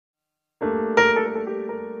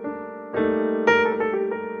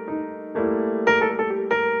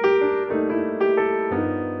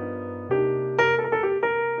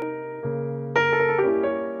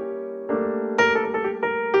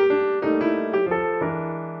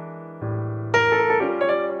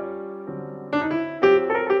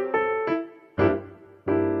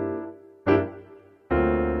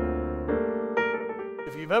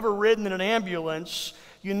you've ever ridden in an ambulance,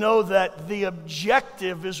 you know that the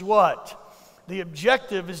objective is what? The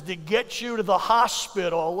objective is to get you to the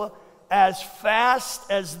hospital as fast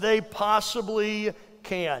as they possibly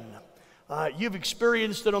can. You've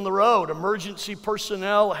experienced it on the road. Emergency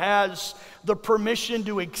personnel has the permission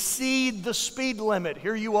to exceed the speed limit.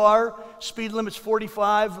 Here you are, speed limit's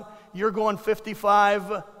 45, you're going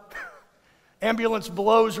 55. Ambulance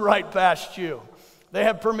blows right past you. They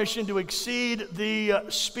have permission to exceed the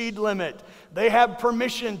speed limit. They have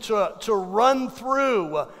permission to run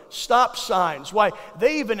through stop signs. Why,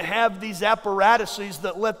 they even have these apparatuses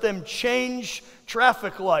that let them change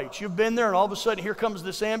traffic lights. You've been there and all of a sudden here comes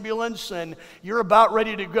this ambulance and you're about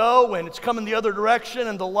ready to go and it's coming the other direction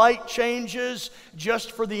and the light changes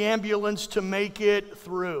just for the ambulance to make it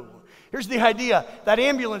through. Here's the idea. That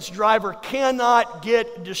ambulance driver cannot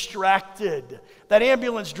get distracted. That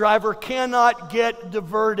ambulance driver cannot get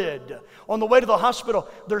diverted. On the way to the hospital,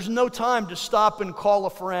 there's no time to stop and call a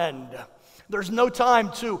friend. There's no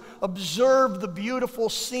time to observe the beautiful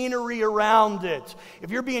scenery around it.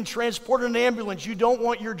 If you're being transported in an ambulance, you don't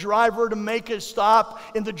want your driver to make a stop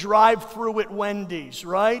in the drive-thru at Wendy's,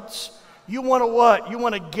 right? You want to what? You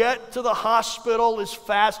want to get to the hospital as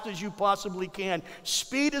fast as you possibly can.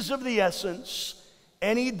 Speed is of the essence.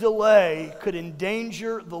 Any delay could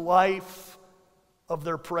endanger the life of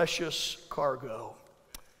their precious cargo.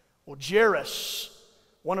 Well, Jairus,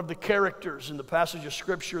 one of the characters in the passage of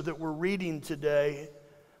Scripture that we're reading today,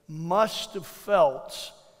 must have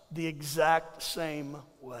felt the exact same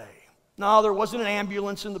way. No, there wasn't an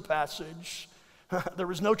ambulance in the passage. There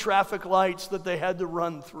was no traffic lights that they had to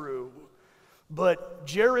run through. But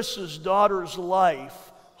Jairus' daughter's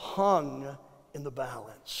life hung in the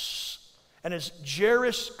balance. And as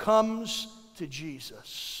Jairus comes to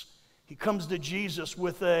Jesus, he comes to Jesus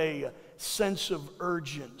with a sense of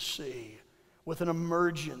urgency, with an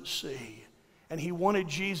emergency. And he wanted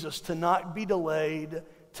Jesus to not be delayed,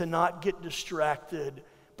 to not get distracted,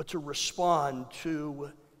 but to respond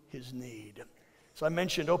to his need. So I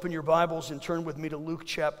mentioned, open your Bibles and turn with me to Luke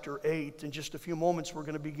chapter 8. In just a few moments, we're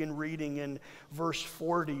going to begin reading in verse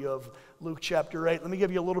 40 of Luke chapter 8. Let me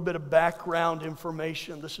give you a little bit of background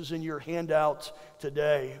information. This is in your handout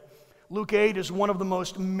today. Luke 8 is one of the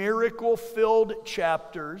most miracle-filled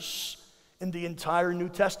chapters in the entire New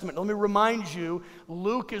Testament. Let me remind you,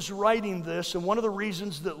 Luke is writing this, and one of the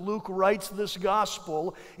reasons that Luke writes this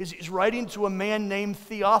gospel is he's writing to a man named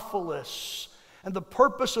Theophilus. And the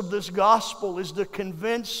purpose of this gospel is to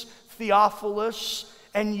convince Theophilus,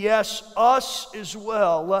 and yes, us as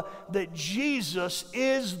well, that Jesus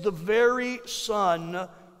is the very Son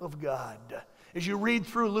of God. As you read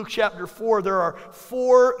through Luke chapter 4, there are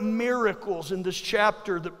 4 miracles in this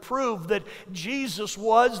chapter that prove that Jesus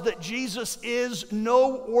is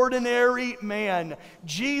no ordinary man.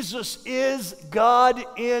 Jesus is God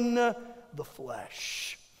in the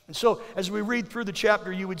flesh. And so, as we read through the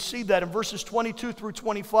chapter, you would see that in verses 22 through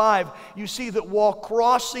 25, you see that while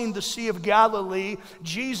crossing the Sea of Galilee,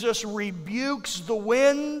 Jesus rebukes the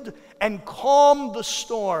wind and calms the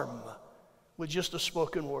storm with just a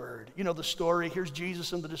spoken word. You know the story. Here's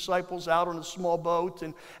Jesus and the disciples out on a small boat,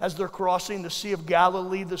 and as they're crossing the Sea of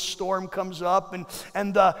Galilee, the storm comes up,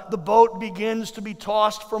 and the boat begins to be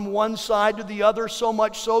tossed from one side to the other, so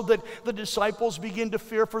much so that the disciples begin to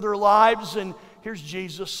fear for their lives. And here's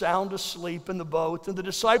Jesus sound asleep in the boat, and the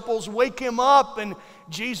disciples wake him up, and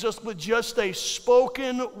Jesus, with just a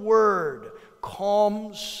spoken word,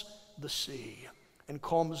 calms the sea and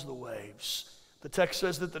calms the waves. The text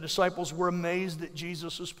says that the disciples were amazed at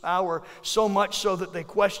Jesus' power, so much so that they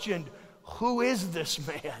questioned, who is this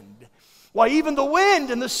man? Why, even the wind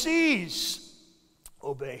and the seas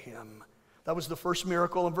obey him. That was the first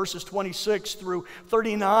miracle. In verses 26 through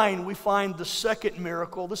 39, we find the second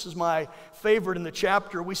miracle. This is my favorite in the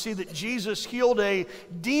chapter. We see that Jesus healed a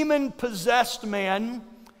demon-possessed man,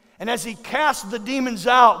 and as he cast the demons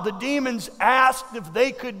out, the demons asked if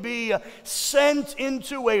they could be sent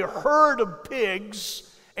into a herd of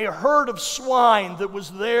pigs, a herd of swine that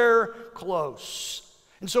was there close.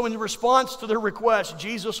 And so in response to their request,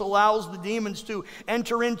 Jesus allows the demons to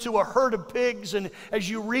enter into a herd of pigs. And as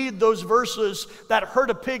you read those verses, that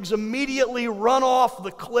herd of pigs immediately run off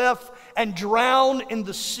the cliff and drown in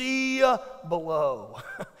the sea below.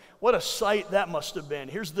 What a sight that must have been.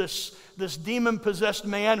 Here's this demon-possessed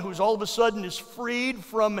man who's all of a sudden is freed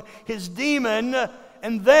from his demon.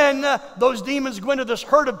 And then those demons go into this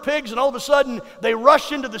herd of pigs, and all of a sudden they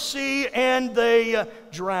rush into the sea and they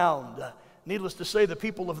drowned. Needless to say, the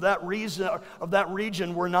people of that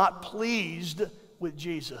region were not pleased with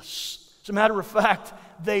Jesus. As a matter of fact,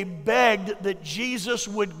 they begged that Jesus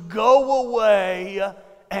would go away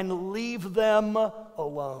and leave them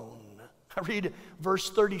alone. I read verse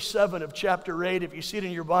 37 of chapter 8. If you see it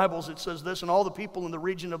in your Bibles, it says this, "And all the people in the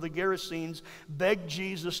region of the Gerasenes begged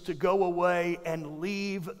Jesus to go away and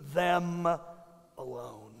leave them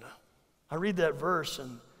alone." I read that verse,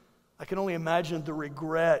 and I can only imagine the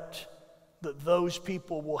regret that those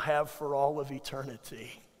people will have for all of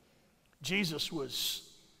eternity. Jesus was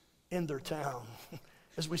in their town.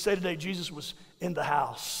 As we say today, Jesus was in the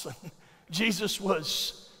house. Jesus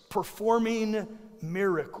was performing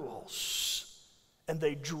miracles, and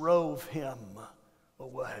they drove him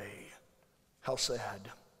away. How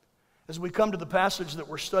sad. As we come to the passage that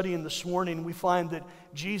we're studying this morning, we find that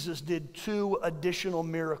Jesus did 2 additional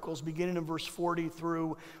miracles, beginning in verse 40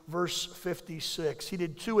 through verse 56. He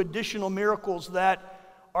did 2 additional miracles that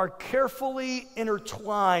are carefully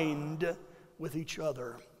intertwined with each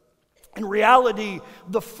other. In reality,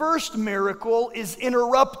 the first miracle is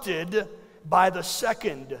interrupted by the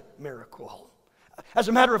second miracle. As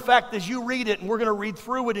a matter of fact, as you read it, and we're going to read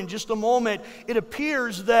through it in just a moment, it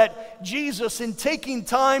appears that Jesus, in taking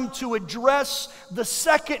time to address the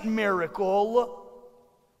second miracle,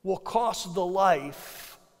 will cost the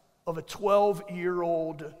life of a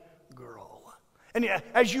 12-year-old girl. And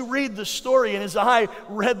as you read the story, and as I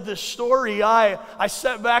read this story, I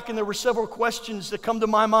sat back and there were several questions that come to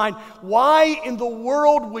my mind. Why in the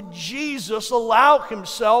world would Jesus allow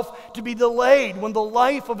himself to be delayed when the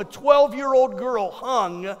life of a 12-year-old girl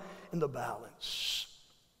hung in the balance?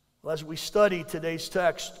 Well, as we study today's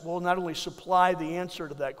text, we'll not only supply the answer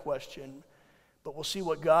to that question, but we'll see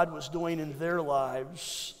what God was doing in their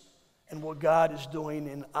lives and what God is doing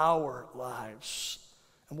in our lives.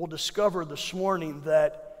 And we'll discover this morning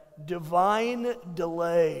that divine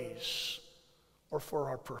delays are for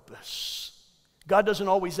our purpose. God doesn't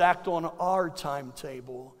always act on our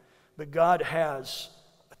timetable, but God has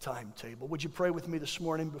a timetable. Would you pray with me this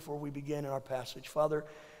morning before we begin in our passage? Father,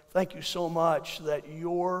 thank you so much that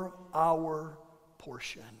you're our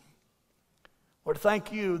portion. Lord,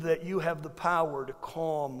 thank you that you have the power to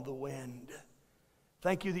calm the wind.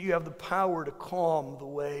 Thank you that you have the power to calm the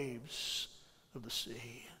waves of the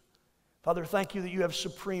sea. Father, thank you that you have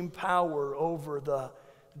supreme power over the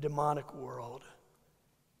demonic world.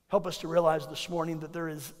 Help us to realize this morning that there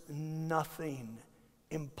is nothing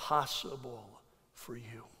impossible for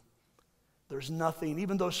you. There's nothing,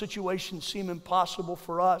 even though situations seem impossible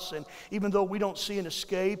for us, and even though we don't see an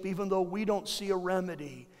escape, even though we don't see a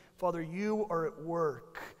remedy, Father, you are at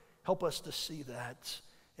work. Help us to see that.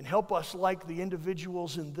 And help us, like the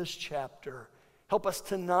individuals in this chapter, help us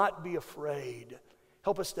to not be afraid.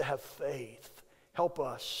 Help us to have faith. Help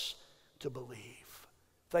us to believe.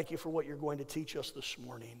 Thank you for what you're going to teach us this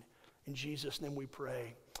morning. In Jesus' name we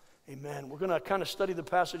pray. Amen. We're going to kind of study the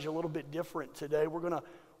passage a little bit different today. We're going to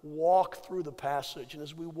walk through the passage. And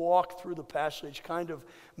as we walk through the passage, kind of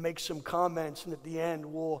make some comments. And at the end,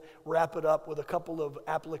 we'll wrap it up with a couple of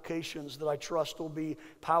applications that I trust will be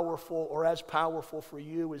powerful or as powerful for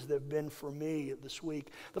you as they've been for me this week.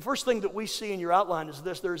 The first thing that we see in your outline is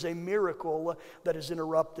this. There's a miracle that is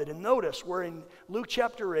interrupted. And notice, we're in Luke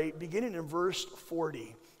chapter 8, beginning in verse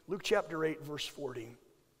 40. Luke chapter 8, verse 40.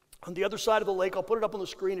 On the other side of the lake, I'll put it up on the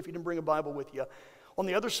screen if you didn't bring a Bible with you. On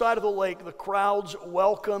the other side of the lake, the crowds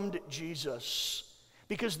welcomed Jesus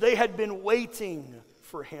because they had been waiting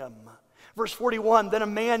for him. Verse 41, then a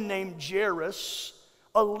man named Jairus,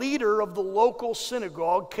 a leader of the local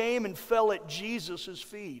synagogue, came and fell at Jesus'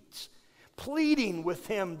 feet, pleading with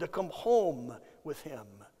him to come home with him.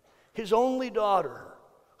 His only daughter,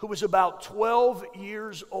 who was about 12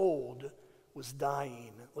 years old, was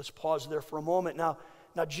dying. Let's pause there for a moment. Now,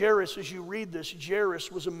 Jairus, as you read this,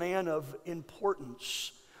 Jairus was a man of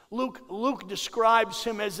importance. Luke describes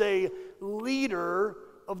him as a leader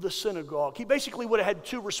of the synagogue. He basically would have had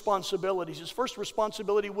 2 responsibilities. His first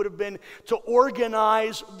responsibility would have been to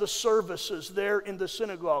organize the services there in the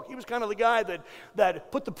synagogue. He was kind of the guy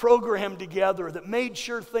that put the program together, that made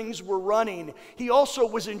sure things were running. He also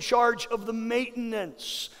was in charge of the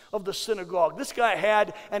maintenance of the synagogue. This guy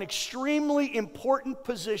had an extremely important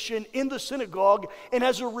position in the synagogue, and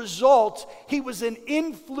as a result, he was an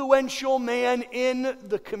influential man in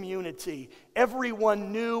the community.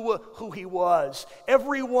 Everyone knew who he was.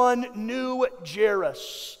 Everyone knew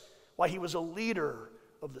Jairus, why he was a leader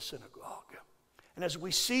of the synagogue. And as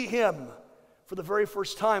we see him for the very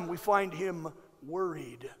first time, we find him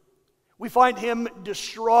worried. We find him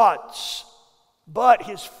distraught. But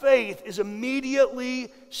his faith is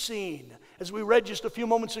immediately seen. As we read just a few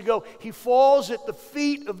moments ago, he falls at the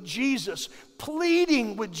feet of Jesus,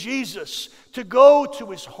 pleading with Jesus to go to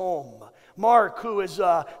his home. Mark, who is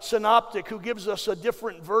a synoptic, who gives us a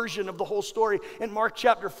different version of the whole story, in Mark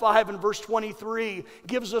chapter 5 and verse 23,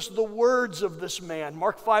 gives us the words of this man.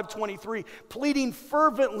 Mark 5:23, pleading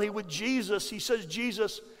fervently with Jesus, he says,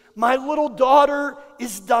 Jesus, my little daughter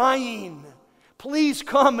is dying. Please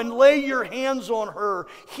come and lay your hands on her.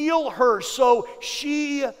 Heal her so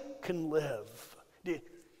she can live. Do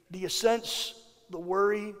you sense the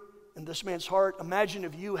worry in this man's heart? Imagine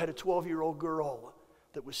if you had a 12-year-old girl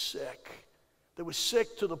that was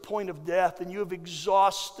sick to the point of death, and you have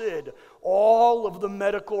exhausted all of the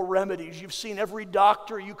medical remedies. You've seen every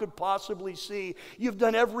doctor you could possibly see. You've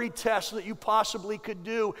done every test that you possibly could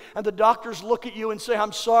do, and the doctors look at you and say,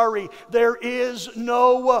 I'm sorry, there is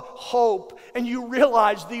no hope. And you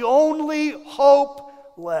realize the only hope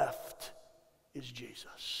left is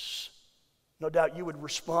Jesus. No doubt you would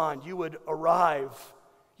respond. You would arrive.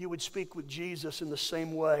 You would speak with Jesus in the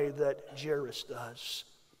same way that Jairus does.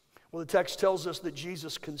 Well, the text tells us that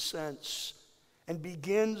Jesus consents and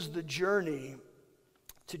begins the journey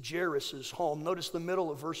to Jairus' home. Notice the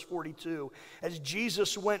middle of verse 42. As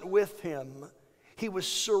Jesus went with him, he was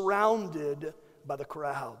surrounded by the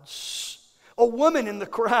crowds. A woman in the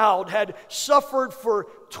crowd had suffered for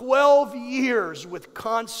 12 years with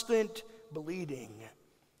constant bleeding,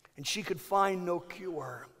 and she could find no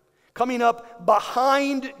cure. Coming up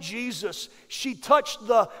behind Jesus, she touched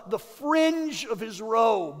the fringe of his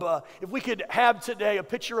robe. If we could have today a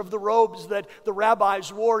picture of the robes that the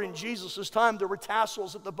rabbis wore in Jesus' time, there were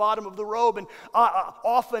tassels at the bottom of the robe. And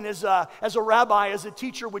often as a rabbi, as a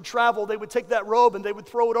teacher would travel, they would take that robe and they would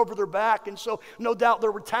throw it over their back. And so no doubt there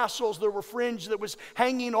were tassels, there were fringe that was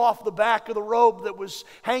hanging off the back of the robe that was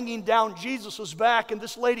hanging down Jesus' back. And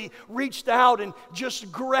this lady reached out and just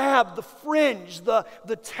grabbed the fringe, the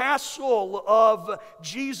tassel of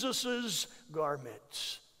Jesus'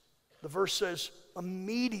 garments. The verse says,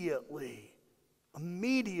 immediately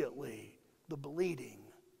the bleeding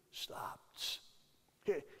stopped.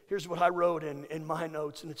 Here's what I wrote in my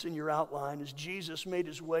notes, and it's in your outline. As Jesus made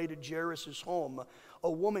his way to Jairus' home,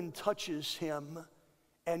 a woman touches him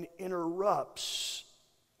and interrupts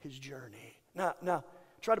his journey. Now,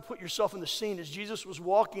 try to put yourself in the scene. As Jesus was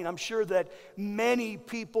walking, I'm sure that many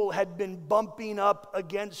people had been bumping up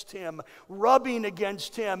against him, rubbing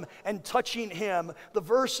against him, and touching him. The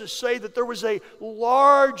verses say that there was a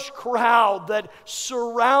large crowd that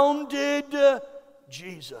surrounded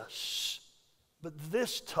Jesus. But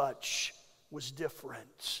this touch was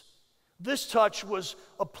different. This touch was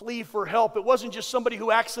a plea for help. It wasn't just somebody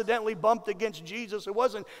who accidentally bumped against Jesus. It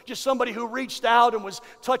wasn't just somebody who reached out and was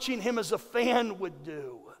touching him as a fan would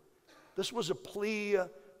do. This was a plea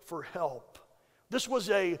for help. This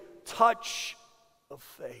was a touch of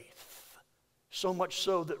faith. So much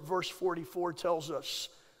so that verse 44 tells us,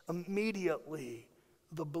 immediately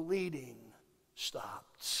the bleeding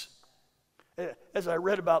stopped. As I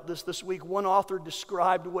read about this week, one author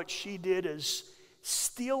described what she did as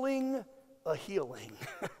stealing a healing.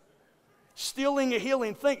 Stealing a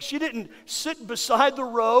healing. Think, she didn't sit beside the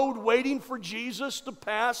road waiting for Jesus to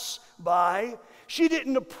pass by. She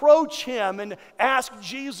didn't approach him and ask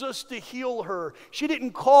Jesus to heal her. She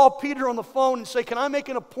didn't call Peter on the phone and say, can I make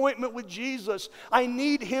an appointment with Jesus? I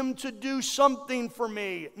need him to do something for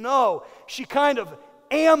me. No, she kind of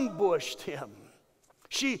ambushed him.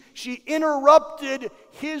 She interrupted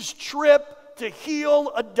his trip to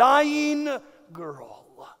heal a dying girl.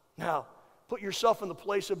 Now, put yourself in the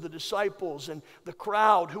place of the disciples and the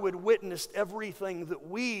crowd who had witnessed everything that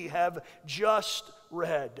we have just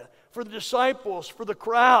read. For the disciples, for the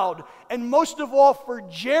crowd, and most of all for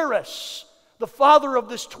Jairus, the father of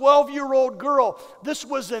this 12-year-old girl, this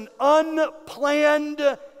was an unplanned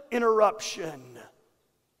interruption.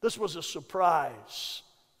 This was a surprise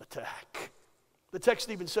attack. The text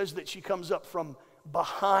even says that she comes up from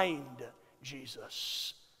behind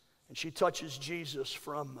Jesus, and she touches Jesus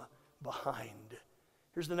from behind.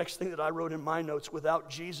 Here's the next thing that I wrote in my notes. Without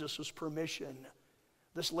Jesus' permission,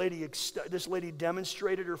 this lady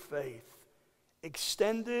demonstrated her faith,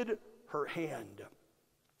 extended her hand,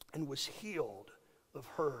 and was healed of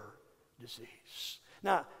her disease.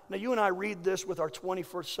 Now, you and I read this with our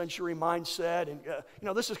 21st century mindset,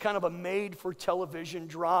 and this is kind of a made-for-television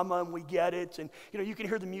drama, and we get it, and you can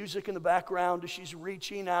hear the music in the background as she's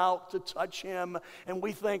reaching out to touch him, and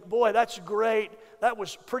we think, boy, that's great. That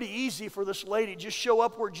was pretty easy for this lady. Just show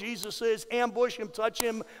up where Jesus is, ambush him, touch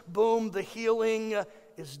him, boom, the healing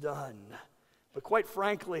is done. But quite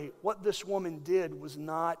frankly, what this woman did was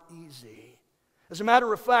not easy. As a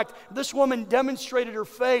matter of fact, this woman demonstrated her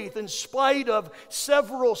faith in spite of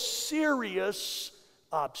several serious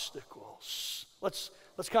obstacles. Let's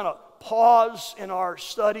kind of pause in our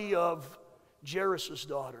study of Jairus'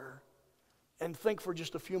 daughter, and think for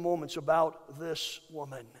just a few moments about this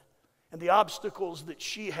woman and the obstacles that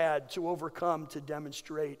she had to overcome to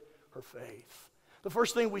demonstrate her faith. The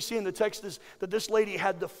first thing we see in the text is that this lady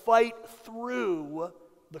had to fight through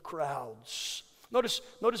the crowds. Notice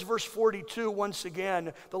verse 42 once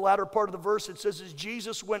again, the latter part of the verse. It says, as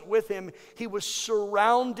Jesus went with him, he was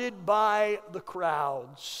surrounded by the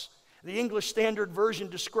crowds. The English Standard Version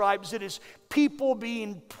describes it as people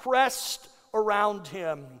being pressed around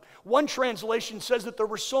him. One translation says that there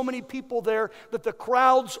were so many people there that the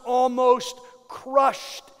crowds almost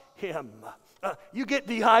crushed him. You get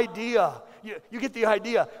the idea. You get the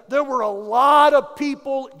idea. There were a lot of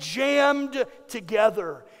people jammed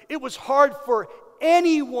together. It was hard for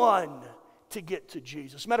anyone to get to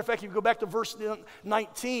Jesus. As a matter of fact, if you go back to verse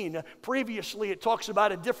 19, previously it talks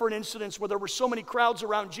about a different incident where there were so many crowds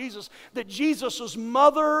around Jesus that Jesus'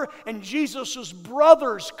 mother and Jesus'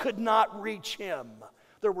 brothers could not reach him.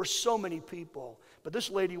 There were so many people. But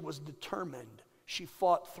this lady was determined. She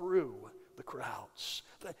fought through the crowds.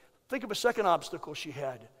 Think of a second obstacle she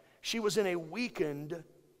had. She was in a weakened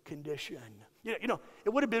condition. You know, it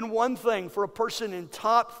would have been one thing for a person in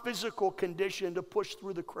top physical condition to push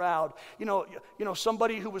through the crowd. You know,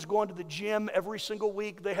 somebody who was going to the gym every single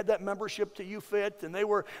week. They had that membership to YouFit, and they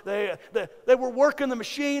were working the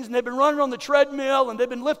machines, and they've been running on the treadmill, and they've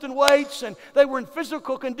been lifting weights, and they were in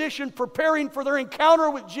physical condition, preparing for their encounter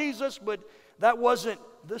with Jesus. But that wasn't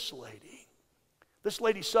this lady. This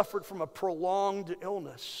lady suffered from a prolonged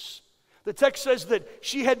illness. The text says that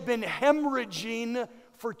she had been hemorrhaging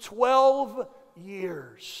for 12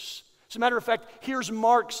 years. As a matter of fact, here's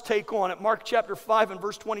Mark's take on it. Mark chapter 5 and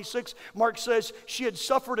verse 26, Mark says she had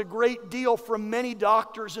suffered a great deal from many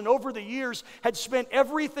doctors and over the years had spent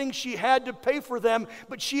everything she had to pay for them,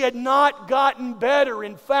 but she had not gotten better.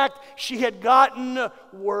 In fact, she had gotten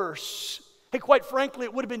worse. Hey, quite frankly,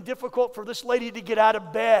 it would have been difficult for this lady to get out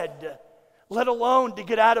of bed, let alone to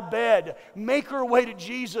get out of bed, make her way to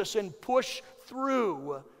Jesus, and push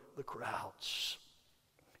through the crowds.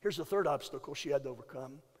 Here's the third obstacle she had to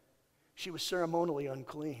overcome. She was ceremonially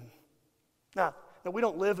unclean. Now we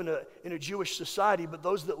don't live in a Jewish society, but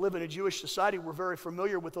those that live in a Jewish society were very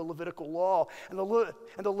familiar with the Levitical law. And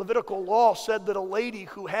the Levitical law said that a lady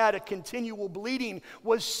who had a continual bleeding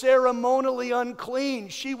was ceremonially unclean.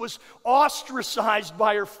 She was ostracized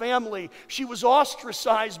by her family. She was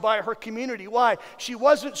ostracized by her community. Why? She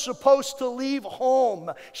wasn't supposed to leave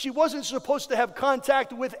home. She wasn't supposed to have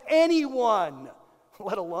contact with anyone,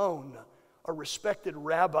 let alone a respected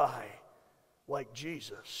rabbi like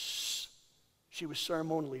Jesus. She was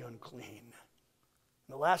ceremonially unclean. And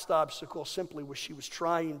the last obstacle simply was she was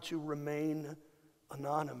trying to remain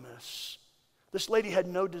anonymous. This lady had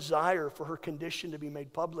no desire for her condition to be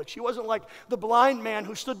made public. She wasn't like the blind man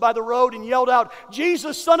who stood by the road and yelled out,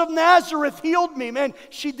 "Jesus, son of Nazareth, healed me." Man,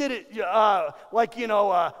 she did it like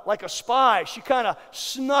a spy. She kind of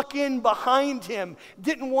snuck in behind him.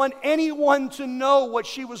 Didn't want anyone to know what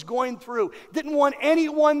she was going through. Didn't want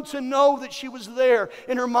anyone to know that she was there.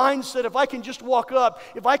 In her mind said, if I can just walk up,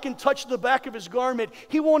 if I can touch the back of his garment,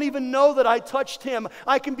 he won't even know that I touched him.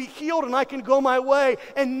 I can be healed and I can go my way,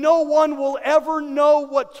 and no one will ever know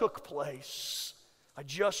what took place. I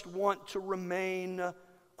just want to remain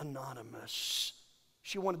anonymous.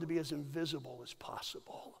 She wanted to be as invisible as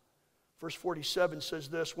possible. Verse 47 says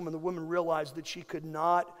this, when the woman realized that she could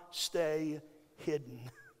not stay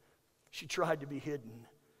hidden, she tried to be hidden.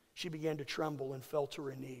 She began to tremble and fell to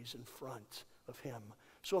her knees in front of him.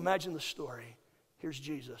 So imagine the story. Here's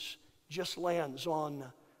Jesus. Just lands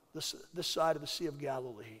on this side of the Sea of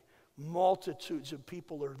Galilee. Multitudes of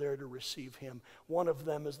people are there to receive him. One of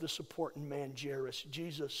them is this important man, Jairus.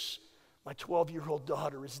 Jesus, my 12-year-old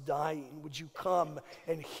daughter is dying. Would you come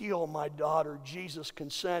and heal my daughter? Jesus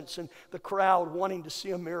consents, and the crowd, wanting to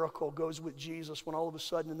see a miracle, goes with Jesus, when all of a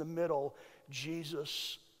sudden in the middle,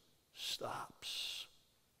 Jesus stops.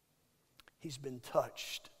 He's been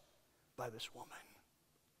touched by this woman.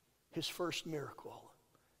 His first miracle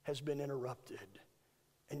has been interrupted,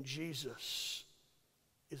 and Jesus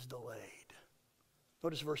is delayed.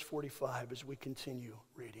 Notice verse 45 as we continue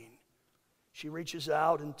reading. She reaches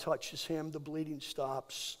out and touches him. The bleeding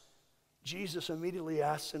stops. Jesus immediately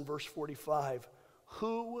asks in verse 45,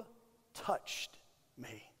 "Who touched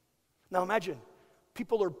me?" Now imagine,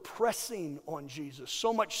 people are pressing on Jesus,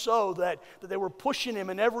 so much so that they were pushing him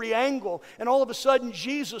in every angle. And all of a sudden,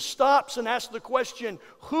 Jesus stops and asks the question,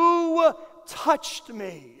 "Who touched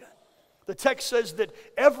me?" The text says that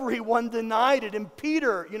everyone denied it. And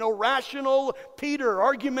Peter, rational Peter,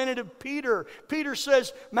 argumentative Peter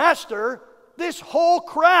says, "Master, this whole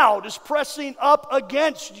crowd is pressing up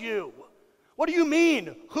against you." What do you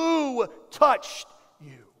mean, who touched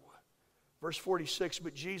you? Verse 46,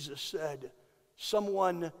 but Jesus said,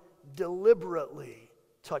 someone deliberately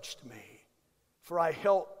touched me, for I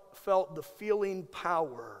felt the feeling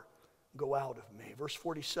power go out of me. Verse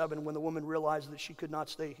 47, when the woman realized that she could not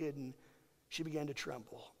stay hidden, she began to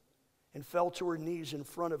tremble and fell to her knees in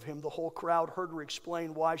front of him. The whole crowd heard her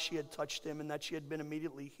explain why she had touched him and that she had been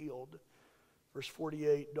immediately healed. Verse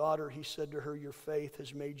 48, daughter, he said to her, your faith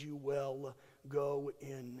has made you well. Go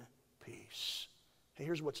in peace. And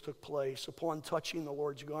here's what took place. Upon touching the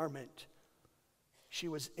Lord's garment, she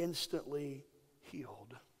was instantly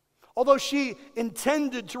healed. Although she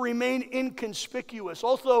intended to remain inconspicuous,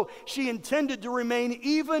 although she intended to remain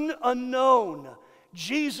even unknown,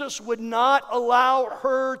 Jesus would not allow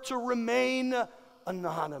her to remain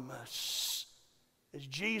anonymous. As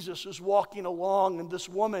Jesus is walking along and this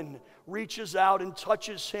woman reaches out and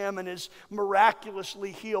touches him and is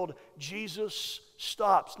miraculously healed, Jesus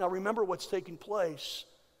stops. Now remember what's taking place.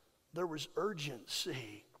 There was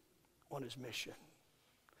urgency on his mission.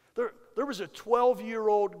 There was a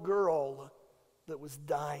 12-year-old girl that was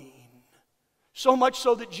dying. So much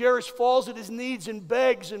so that Jairus falls at his knees and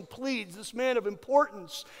begs and pleads. This man of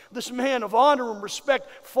importance, this man of honor and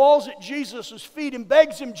respect, falls at Jesus' feet and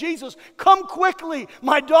begs him, Jesus, come quickly,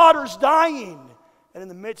 my daughter's dying. And in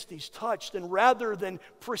the midst he's touched, and rather than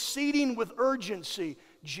proceeding with urgency,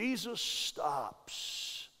 Jesus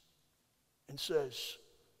stops and says,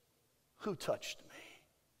 who touched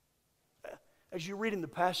me? As you read in the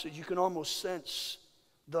passage, you can almost sense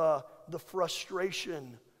the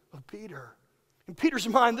frustration of Peter. In Peter's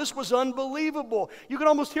mind, this was unbelievable. You can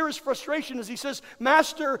almost hear his frustration as he says,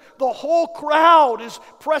 Master, the whole crowd is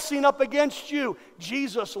pressing up against you.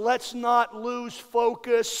 Jesus, let's not lose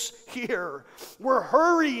focus here. We're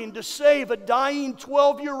hurrying to save a dying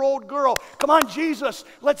 12-year-old girl. Come on, Jesus,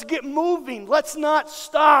 let's get moving. Let's not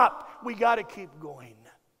stop. We got to keep going.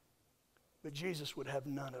 But Jesus would have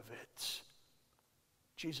none of it.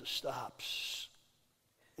 Jesus stops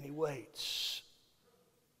and he waits.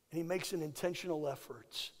 And he makes an intentional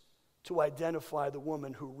effort to identify the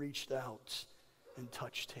woman who reached out and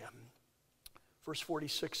touched him. Verse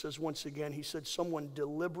 46 says, once again, he said, someone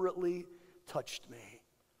deliberately touched me,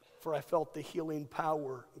 for I felt the healing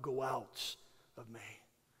power go out of me.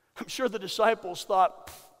 I'm sure the disciples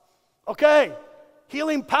thought, okay,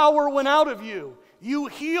 healing power went out of you. You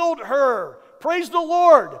healed her. Praise the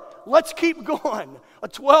Lord. Let's keep going. A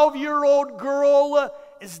 12-year-old girl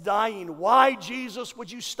is dying. Why, Jesus,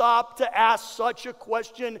 would you stop to ask such a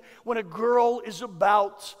question when a girl is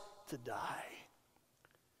about to die?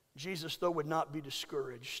 Jesus, though, would not be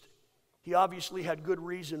discouraged. He obviously had good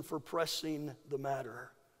reason for pressing the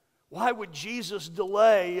matter. Why would Jesus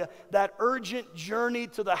delay that urgent journey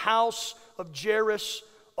to the house of Jairus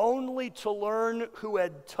only to learn who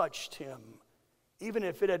had touched him, even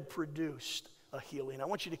if it had produced a healing? I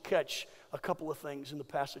want you to catch a couple of things in the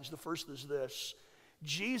passage. The first is this.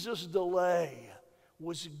 Jesus' delay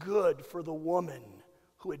was good for the woman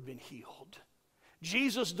who had been healed.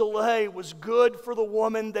 Jesus' delay was good for the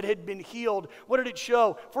woman that had been healed. What did it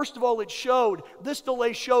show? First of all, this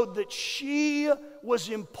delay showed that she was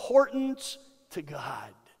important to God.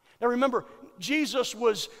 Now remember, Jesus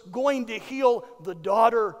was going to heal the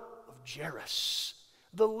daughter of Jairus,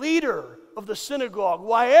 the leader of the synagogue.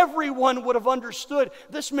 Why, everyone would have understood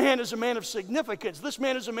this man is a man of significance. This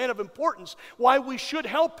man is a man of importance. Why, we should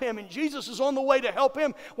help him. And Jesus is on the way to help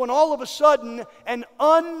him when all of a sudden an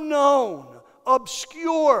unknown,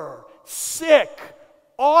 obscure, sick,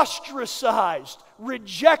 ostracized,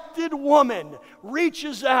 rejected woman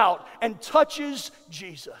reaches out and touches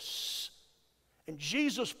Jesus. And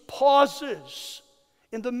Jesus pauses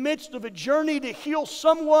in the midst of a journey to heal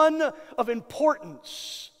someone of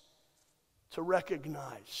importance, to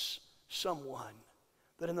recognize someone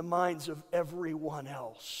that in the minds of everyone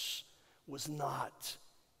else was not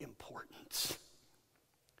important.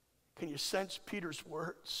 Can you sense Peter's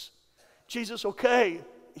words? Jesus, okay,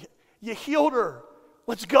 you healed her.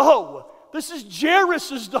 Let's go. This is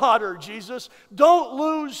Jairus' daughter, Jesus. Don't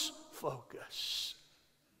lose focus.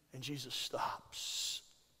 And Jesus stops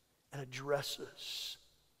and addresses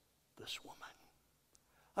this woman.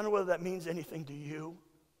 I don't know whether that means anything to you,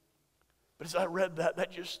 but as I read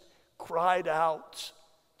that just cried out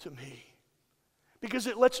to me. Because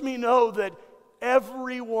it lets me know that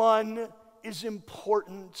everyone is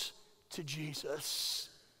important to Jesus.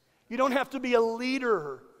 You don't have to be a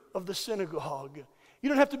leader of the synagogue. You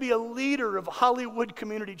don't have to be a leader of Hollywood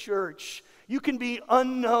Community Church. You can be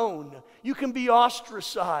unknown. You can be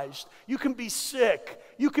ostracized. You can be sick.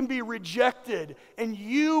 You can be rejected. And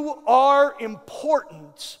you are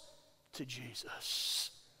important to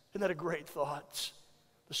Jesus. Isn't that a great thought?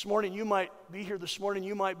 This morning you might be here. This morning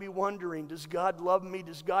you might be wondering, does God love me?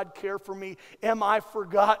 Does God care for me? Am I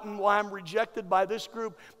forgotten? Why I'm rejected by this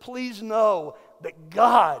group? Please know that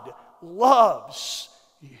God loves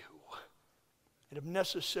you. And if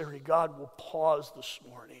necessary, God will pause this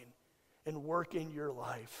morning and work in your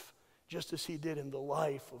life just as he did in the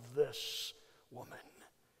life of this woman.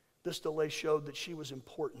 This delay showed that she was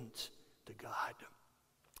important to God.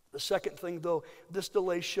 The second thing, though, this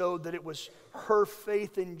delay showed that it was her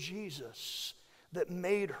faith in Jesus that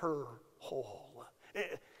made her whole.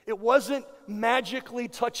 It wasn't magically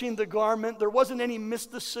touching the garment. There wasn't any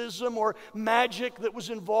mysticism or magic that was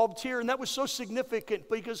involved here. And that was so significant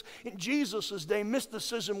because in Jesus' day,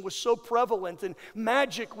 mysticism was so prevalent and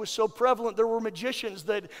magic was so prevalent. There were magicians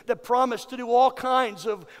that promised to do all kinds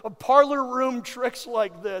of parlor room tricks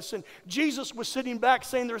like this. And Jesus was sitting back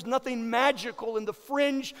saying, there's nothing magical in the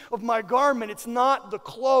fringe of my garment. It's not the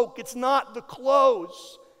cloak. It's not the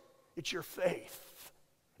clothes. It's your faith.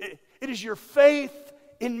 It is your faith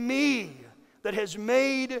in me that has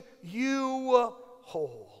made you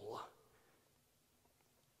whole.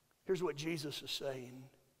 Here's what Jesus is saying.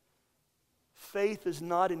 Faith is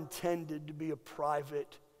not intended to be a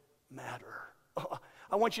private matter.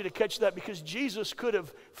 I want you to catch that because Jesus could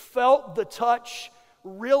have felt the touch,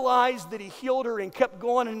 realized that he healed her, and kept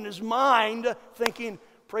going in his mind thinking,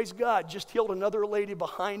 praise God, just healed another lady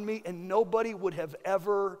behind me, and nobody would have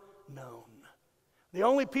ever known. The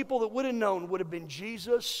only people that would have known would have been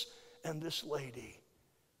Jesus and this lady.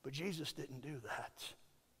 But Jesus didn't do that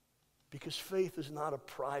because faith is not a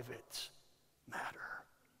private matter.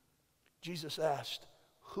 Jesus asked,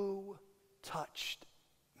 who touched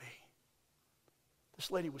me? This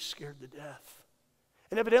lady was scared to death.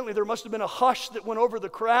 And evidently there must have been a hush that went over the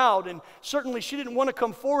crowd, and certainly she didn't want to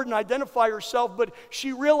come forward and identify herself, but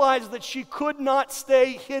she realized that she could not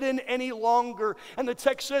stay hidden any longer. And the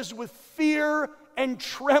text says, with fear and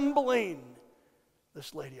trembling,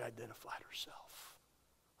 this lady identified herself.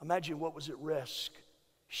 Imagine what was at risk.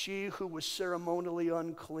 She who was ceremonially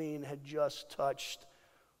unclean had just touched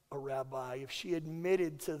a rabbi. If she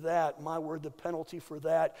admitted to that, my word, the penalty for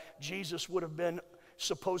that, Jesus would have been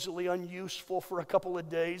supposedly unuseful for a couple of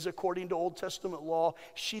days according to Old Testament law.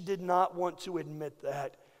 She did not want to admit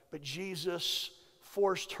that, but Jesus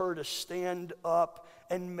forced her to stand up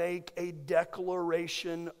and make a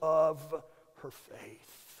declaration of her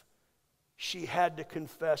faith. She had to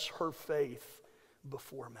confess her faith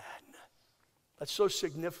before men. That's so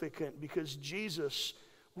significant because Jesus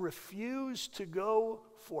refused to go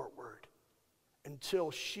forward until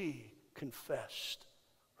she confessed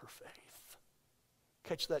her faith.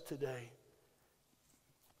 Catch that today.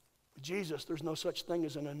 With Jesus, there's no such thing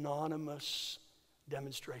as an anonymous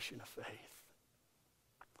demonstration of faith.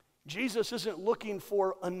 Jesus isn't looking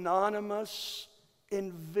for anonymous,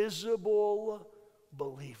 invisible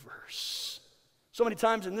believers. So many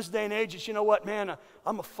times in this day and age, it's, you know what, man,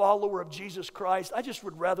 I'm a follower of Jesus Christ. I just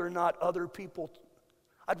would rather other people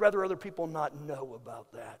not know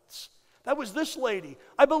about that. That was this lady.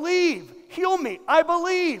 I believe. Heal me. I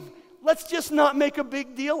believe. Let's just not make a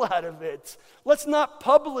big deal out of it. Let's not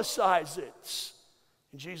publicize it.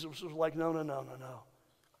 And Jesus was like, no.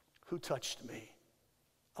 Who touched me?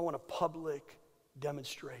 I want a public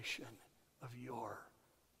demonstration of your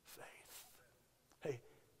faith.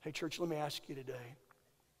 Hey, church, let me ask you today.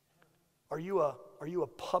 Are you a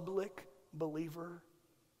public believer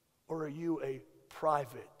or are you a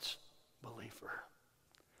private believer?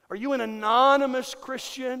 Are you an anonymous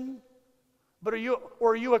Christian, or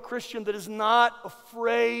are you a Christian that is not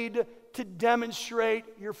afraid to demonstrate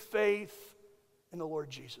your faith in the Lord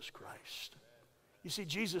Jesus Christ? You see,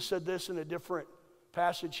 Jesus said this in a different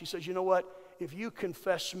passage. He says, you know what? If you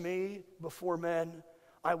confess me before men,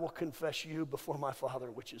 I will confess you before my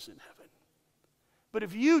Father which is in heaven. But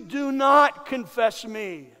if you do not confess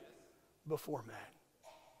me before men,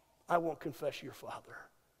 I won't confess your Father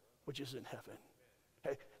which is in heaven.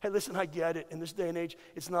 Hey, listen, I get it. In this day and age,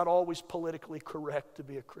 it's not always politically correct to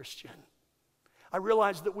be a Christian. I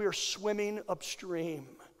realize that we are swimming upstream.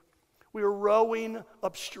 We are rowing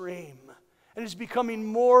upstream. And it's becoming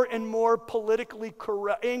more and more politically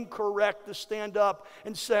incorrect to stand up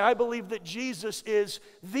and say, I believe that Jesus is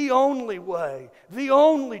the only way, the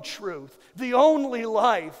only truth, the only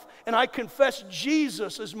life, and I confess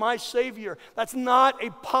Jesus as my Savior. That's not a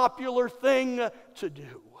popular thing to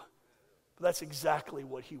do. But that's exactly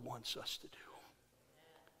what He wants us to do.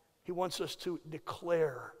 He wants us to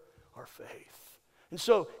declare our faith. And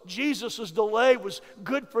so Jesus' delay was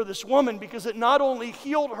good for this woman because it not only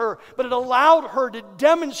healed her, but it allowed her to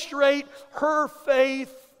demonstrate her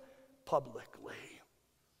faith publicly.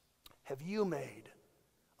 Have you made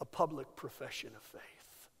a public profession of faith?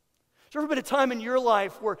 Has there ever been a time in your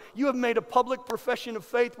life where you have made a public profession of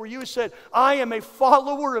faith where you have said, I am a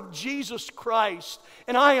follower of Jesus Christ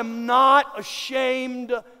and I am not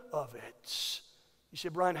ashamed of it? You say,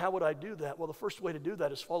 Brian, how would I do that? Well, the first way to do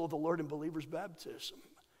that is follow the Lord in believer's baptism.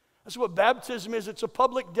 That's what baptism is. It's a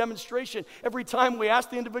public demonstration. Every time we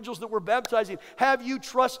ask the individuals that we're baptizing, have you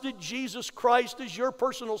trusted Jesus Christ as your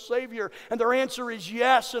personal Savior? And their answer is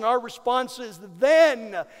yes, and our response is,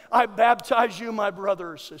 then I baptize you, my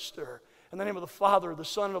brother or sister. In the name of the Father, the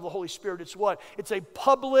Son, and of the Holy Spirit. It's what? It's a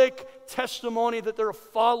public testimony that they're a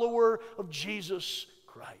follower of Jesus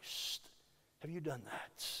Christ. Have you done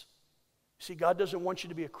that? See, God doesn't want you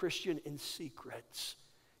to be a Christian in secret.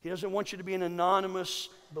 He doesn't want you to be an anonymous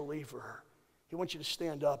believer. He wants you to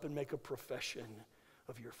stand up and make a profession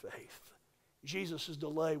of your faith. Jesus'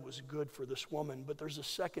 delay was good for this woman, but there's a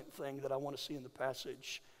second thing that I want to see in the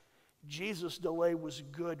passage. Jesus' delay was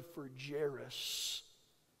good for Jairus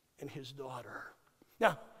and his daughter.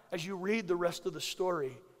 Now, as you read the rest of the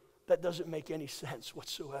story, that doesn't make any sense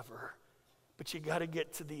whatsoever. But you got to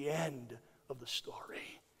get to the end of the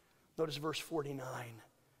story. Notice verse 49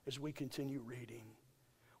 as we continue reading.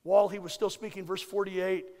 While he was still speaking, verse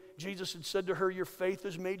 48, Jesus had said to her, your faith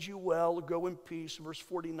has made you well, go in peace. Verse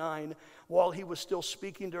 49, while he was still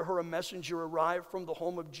speaking to her, a messenger arrived from the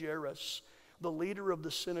home of Jairus, the leader of the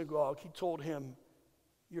synagogue. He told him,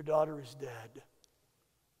 your daughter is dead.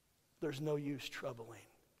 There's no use troubling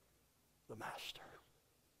the master.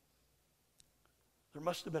 There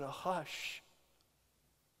must have been a hush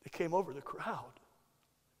that came over the crowd.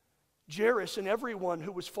 Jairus and everyone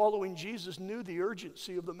who was following Jesus knew the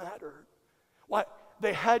urgency of the matter. Why?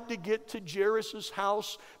 They had to get to Jairus'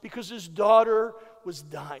 house because his daughter was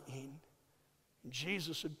dying. And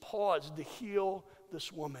Jesus had paused to heal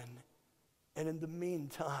this woman. And in the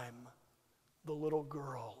meantime, the little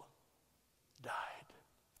girl died.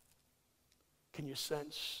 Can you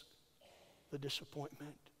sense the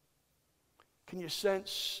disappointment? Can you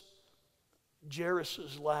sense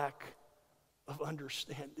Jairus' lack of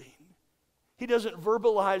understanding? He doesn't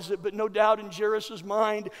verbalize it, but no doubt in Jairus'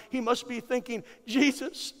 mind, he must be thinking,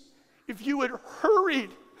 Jesus, if you had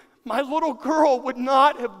hurried, my little girl would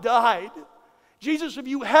not have died. Jesus, if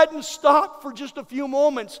you hadn't stopped for just a few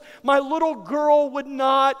moments, my little girl would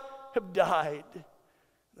not have died.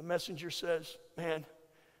 The messenger says, man,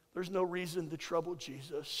 there's no reason to trouble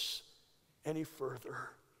Jesus any further.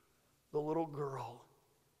 The little girl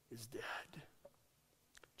is dead.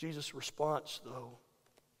 Jesus' response, though,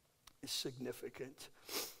 is significant.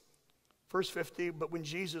 Verse 50, but when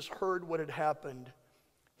Jesus heard what had happened,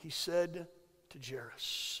 he said to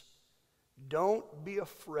Jairus, don't be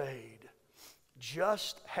afraid,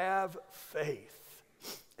 just have faith,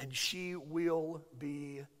 and she will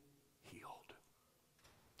be healed.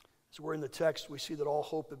 As we're in the text, we see that all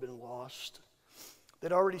hope had been lost.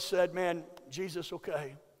 They'd already said, man, Jesus,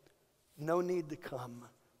 okay, no need to come.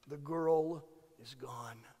 The girl is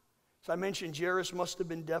gone. As I mentioned, Jairus must have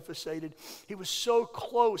been devastated. He was so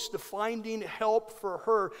close to finding help for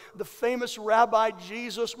her. The famous Rabbi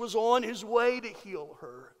Jesus was on his way to heal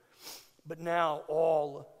her. But now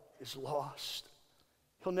all is lost.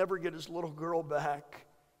 He'll never get his little girl back.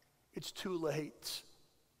 It's too late.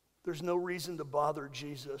 There's no reason to bother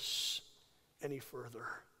Jesus any further.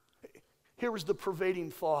 Here was the pervading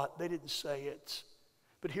thought. They didn't say it,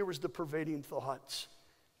 but here was the pervading thought.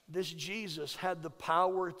 This Jesus had the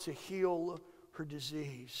power to heal her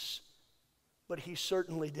disease, but he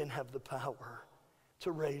certainly didn't have the power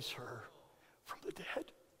to raise her from the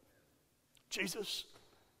dead. Jesus,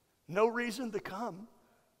 no reason to come.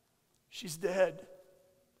 She's dead.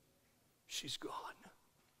 She's gone.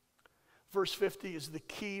 Verse 50 is the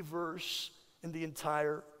key verse in the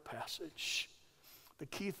entire passage. The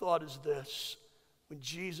key thought is this. When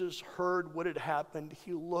Jesus heard what had happened,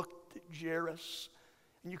 he looked at Jairus.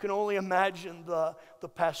 And you can only imagine the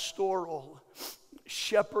pastoral,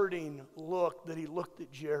 shepherding look that he looked at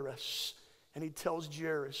Jairus. And he tells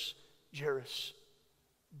Jairus, Jairus,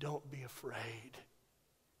 don't be afraid.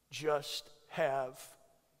 Just have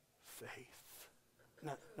faith.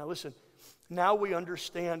 Now listen, now we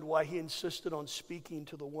understand why he insisted on speaking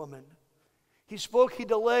to the woman. He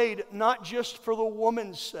delayed not just for the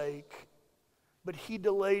woman's sake, but he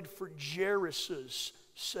delayed for Jairus'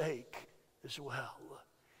 sake as well.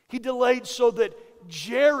 He delayed so that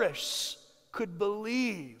Jairus could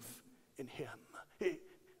believe in him.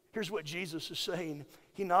 Here's what Jesus is saying.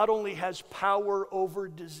 He not only has power over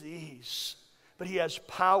disease, but he has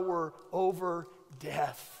power over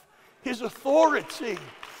death. His authority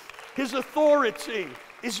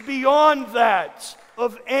is beyond that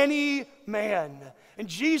of any man. And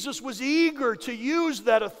Jesus was eager to use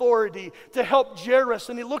that authority to help Jairus.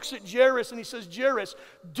 And he looks at Jairus and he says, Jairus,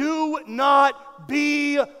 do not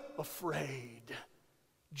be afraid.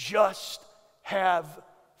 Just have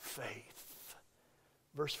faith.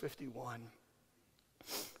 Verse 51.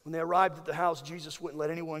 When they arrived at the house, Jesus wouldn't let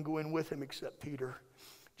anyone go in with him except Peter,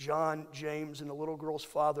 John, James, and the little girl's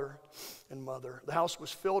father and mother. The house was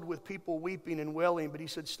filled with people weeping and wailing, but he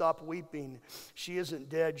said, stop weeping. She isn't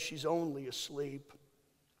dead, she's only asleep.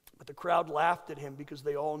 But the crowd laughed at him because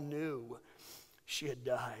they all knew she had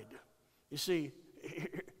died. You see,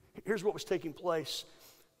 here's what was taking place.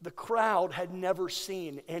 The crowd had never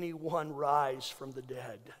seen anyone rise from the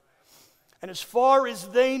dead. And as far as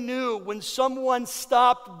they knew, when someone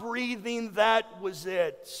stopped breathing, that was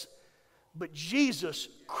it. But Jesus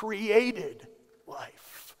created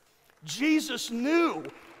life. Jesus knew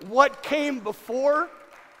what came before,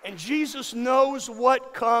 and Jesus knows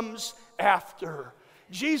what comes after.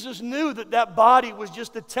 Jesus knew that that body was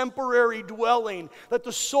just a temporary dwelling, that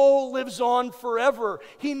the soul lives on forever.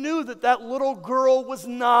 He knew that that little girl was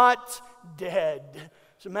not dead.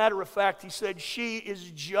 As a matter of fact, he said, she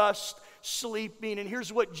is just sleeping. And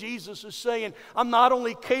here's what Jesus is saying. I'm not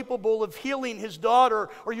only capable of healing his daughter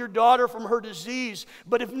or your daughter from her disease,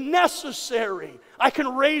 but if necessary, I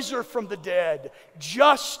can raise her from the dead.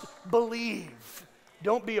 Just believe.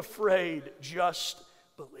 Don't be afraid. Just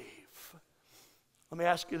believe. Let me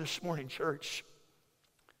ask you this morning, church,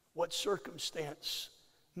 what circumstance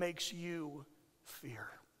makes you fear?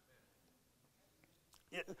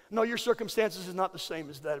 No, your circumstances is not the same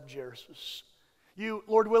as that of Jairus'. You,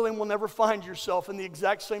 Lord willing, will never find yourself in the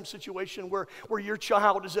exact same situation where your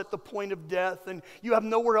child is at the point of death and you have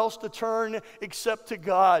nowhere else to turn except to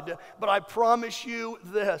God. But I promise you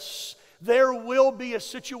this. There will be a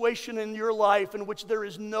situation in your life in which there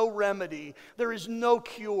is no remedy, there is no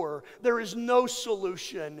cure, there is no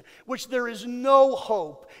solution, which there is no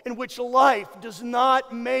hope, in which life does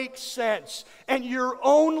not make sense, and your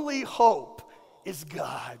only hope is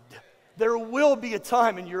God. There will be a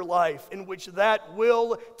time in your life in which that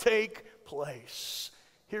will take place.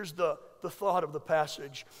 Here's the thought of the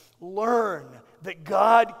passage. Learn that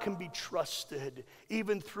God can be trusted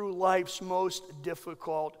even through life's most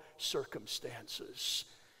difficult circumstances.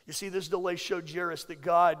 You see, this delay showed Jairus that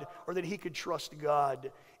God, or that he could trust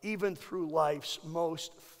God even through life's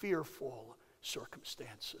most fearful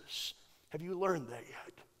circumstances. Have you learned that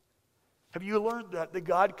yet? Have you learned that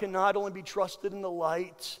God can not only be trusted in the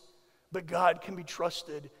light, but God can be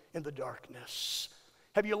trusted in the darkness?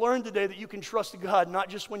 Have you learned today that you can trust God not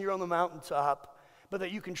just when you're on the mountaintop, but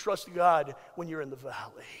that you can trust God when you're in the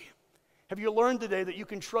valley? Have you learned today that you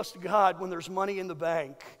can trust God when there's money in the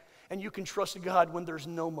bank, and you can trust God when there's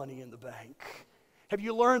no money in the bank? Have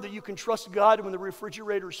you learned that you can trust God when the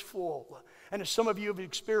refrigerator's full? And as some of you have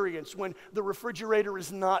experienced, when the refrigerator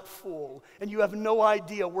is not full, and you have no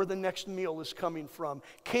idea where the next meal is coming from,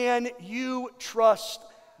 can you trust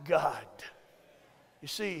God? You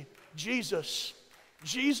see, Jesus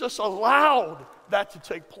allowed that to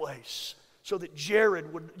take place so that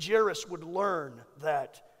Jairus would learn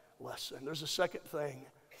that lesson. There's a second thing.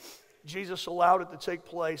 Jesus allowed it to take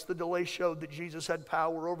place. The delay showed that Jesus had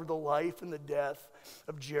power over the life and the death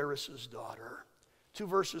of Jairus' daughter. Two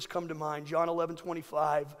verses come to mind. John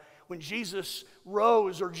 11:25. When Jesus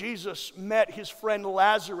rose, or Jesus met his friend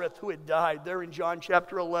Lazarus who had died, there in John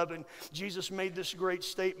chapter 11, Jesus made this great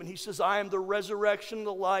statement. He says, I am the resurrection and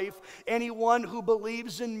the life. Anyone who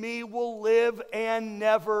believes in me will live and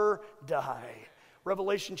never die.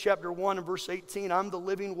 Revelation chapter 1 and verse 18, I'm the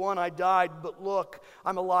living one, I died, but look,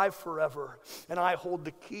 I'm alive forever, and I hold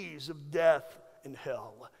the keys of death and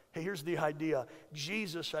hell. Hey, here's the idea.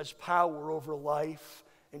 Jesus has power over life,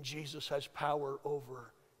 and Jesus has power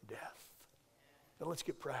over death. Now let's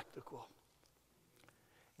get practical.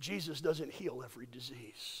 Jesus doesn't heal every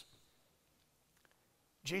disease.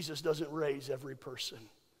 Jesus doesn't raise every person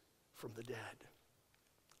from the dead.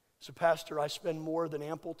 As a pastor, I spend more than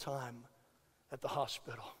ample time at the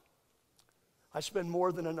hospital. I spend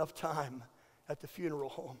more than enough time at the funeral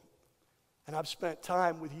home. And I've spent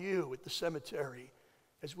time with you at the cemetery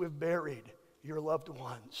as we've buried your loved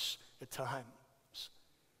ones at times.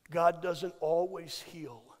 God doesn't always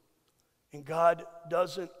heal. And God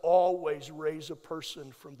doesn't always raise a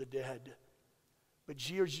person from the dead. But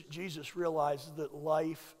Jesus realized that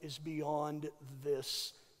life is beyond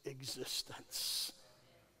this existence.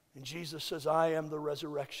 And Jesus says, I am the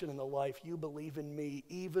resurrection and the life. You believe in me.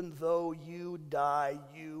 Even though you die,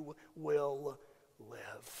 you will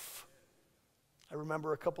live. I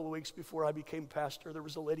remember a couple of weeks before I became pastor, there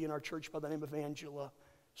was a lady in our church by the name of Angela.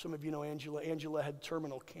 Some of you know Angela. Angela had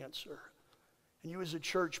terminal cancer. And you as a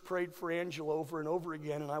church prayed for Angela over and over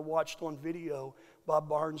again, and I watched on video. Bob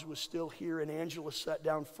Barnes was still here, and Angela sat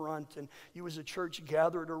down front, and you as a church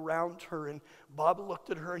gathered around her, and Bob looked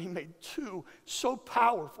at her, and he made two so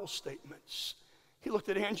powerful statements. He looked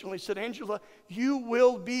at Angela, and he said, Angela, you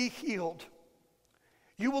will be healed.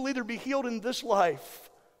 You will either be healed in this life,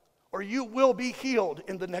 or you will be healed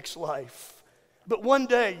in the next life. But one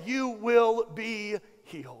day, you will be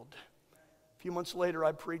healed. A few months later,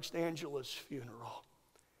 I preached Angela's funeral.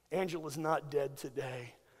 Angela's not dead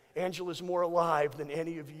today. Angela's more alive than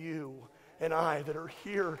any of you and I that are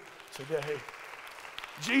here today.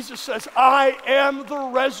 Jesus says, I am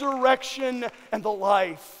the resurrection and the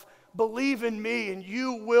life. Believe in me and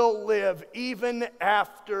you will live even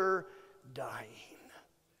after dying.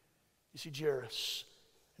 You see, Jairus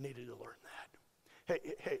needed to learn that.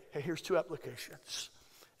 Hey, here's two applications,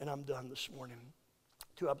 and I'm done this morning.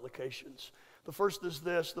 Two applications. The first is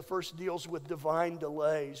this. The first deals with divine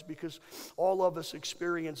delays, because all of us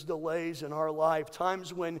experience delays in our life.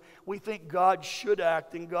 Times when we think God should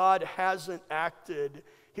act and God hasn't acted.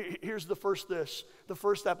 Here's the first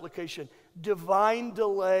application. Divine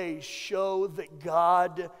delays show that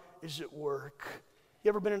God is at work. You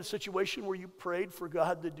ever been in a situation where you prayed for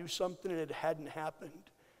God to do something and it hadn't happened?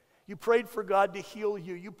 You prayed for God to heal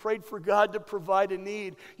you. You prayed for God to provide a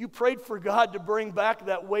need. You prayed for God to bring back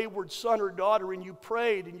that wayward son or daughter, and you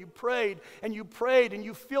prayed and you prayed and you prayed, and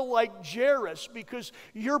you feel like Jairus because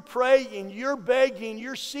you're praying, you're begging,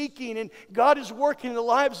 you're seeking, and God is working in the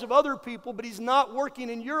lives of other people, but He's not working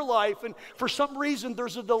in your life, and for some reason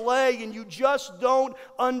there's a delay and you just don't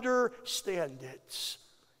understand it.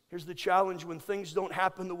 Here's the challenge: when things don't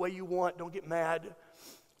happen the way you want, don't get mad,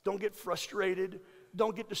 don't get frustrated,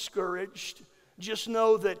 don't get discouraged. Just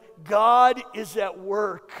know that God is at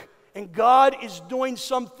work and God is doing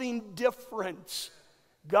something different.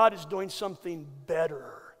 God is doing something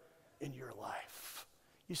better in your life.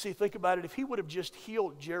 You see, think about it. If He would have just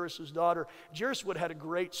healed Jairus' daughter, Jairus would have had a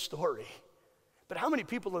great story. But how many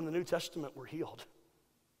people in the New Testament were healed?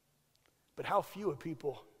 But how few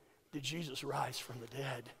people did Jesus rise from the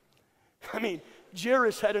dead? I mean,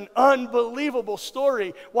 Jairus had an unbelievable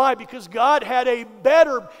story. Why? Because God had a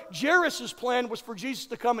better. Jairus' plan was for Jesus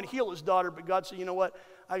to come and heal his daughter, but God said, you know what?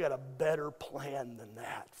 I got a better plan than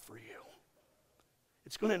that for you.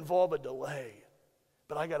 It's going to involve a delay,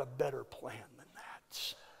 but I got a better plan than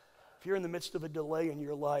that. If you're in the midst of a delay in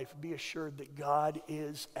your life, be assured that God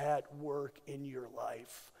is at work in your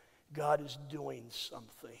life. God is doing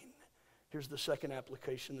something. Here's the second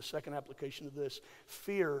application. The second application of this: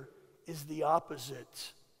 fear is the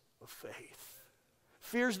opposite of faith.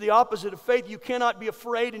 Fear is the opposite of faith. You cannot be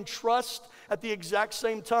afraid and trust at the exact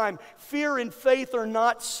same time. Fear and faith are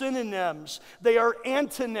not synonyms. They are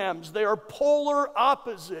antonyms. They are polar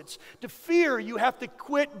opposites. To fear, you have to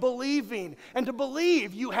quit believing. And to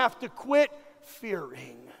believe, you have to quit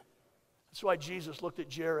fearing. That's why Jesus looked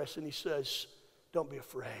at Jairus and He says, don't be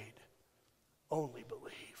afraid. Only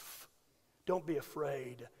believe. Don't be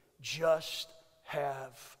afraid. Just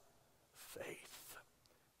have faith.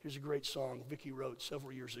 Here's a great song Vicki wrote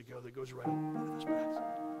several years ago that goes right with this passage.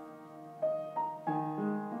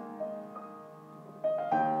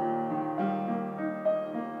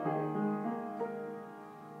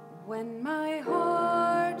 When my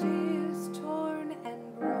heart is torn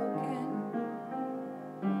and broken,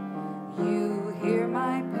 you hear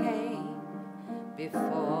my pain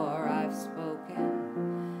before I've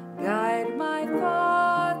spoken. Guide my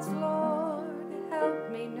thoughts, Lord, help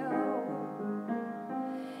me know.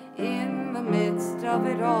 In the midst of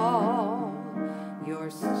it all,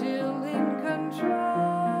 you're still in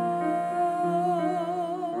control.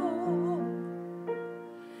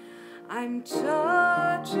 I'm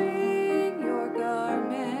touching your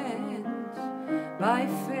garment by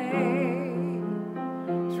faith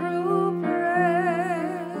through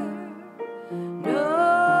prayer,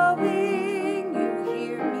 knowing you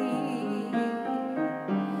hear me,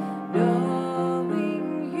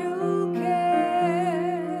 knowing you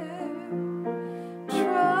care,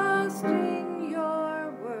 trusting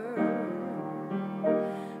your word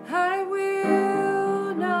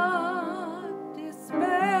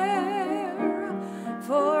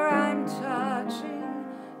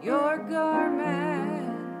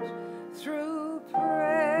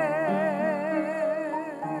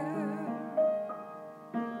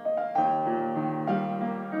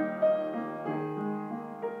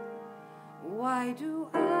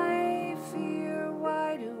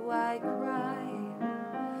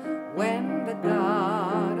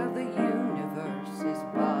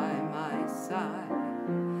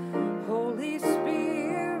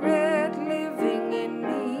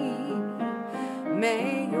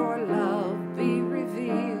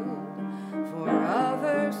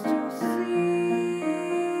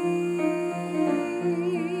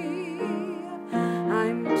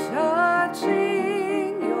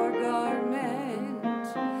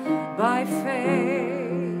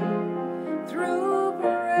faith through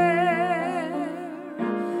prayer,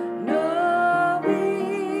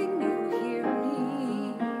 knowing you hear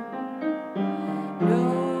me,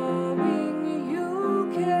 knowing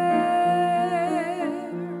you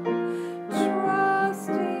care,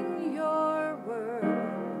 trusting your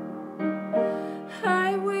word.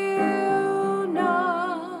 I will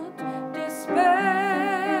not despair,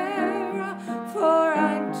 for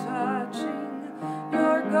I'm touching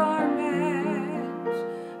your garment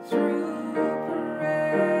through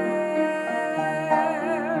prayer.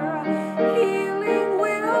 Healing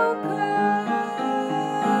will come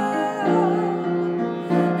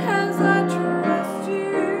as I trust you.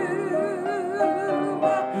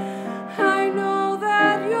 I know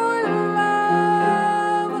that your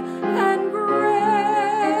love and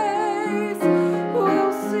grace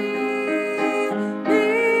will see me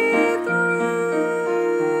through.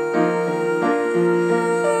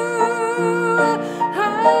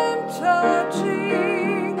 I'm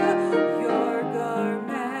touching your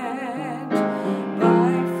garment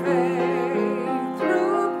by faith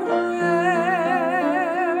through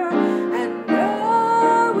prayer, and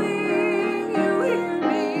knowing you hear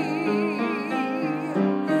me,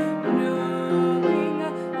 knowing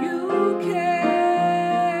you care,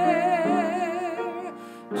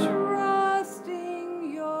 trusting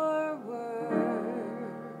your word.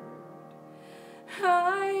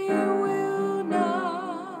 I will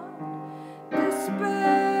not despair.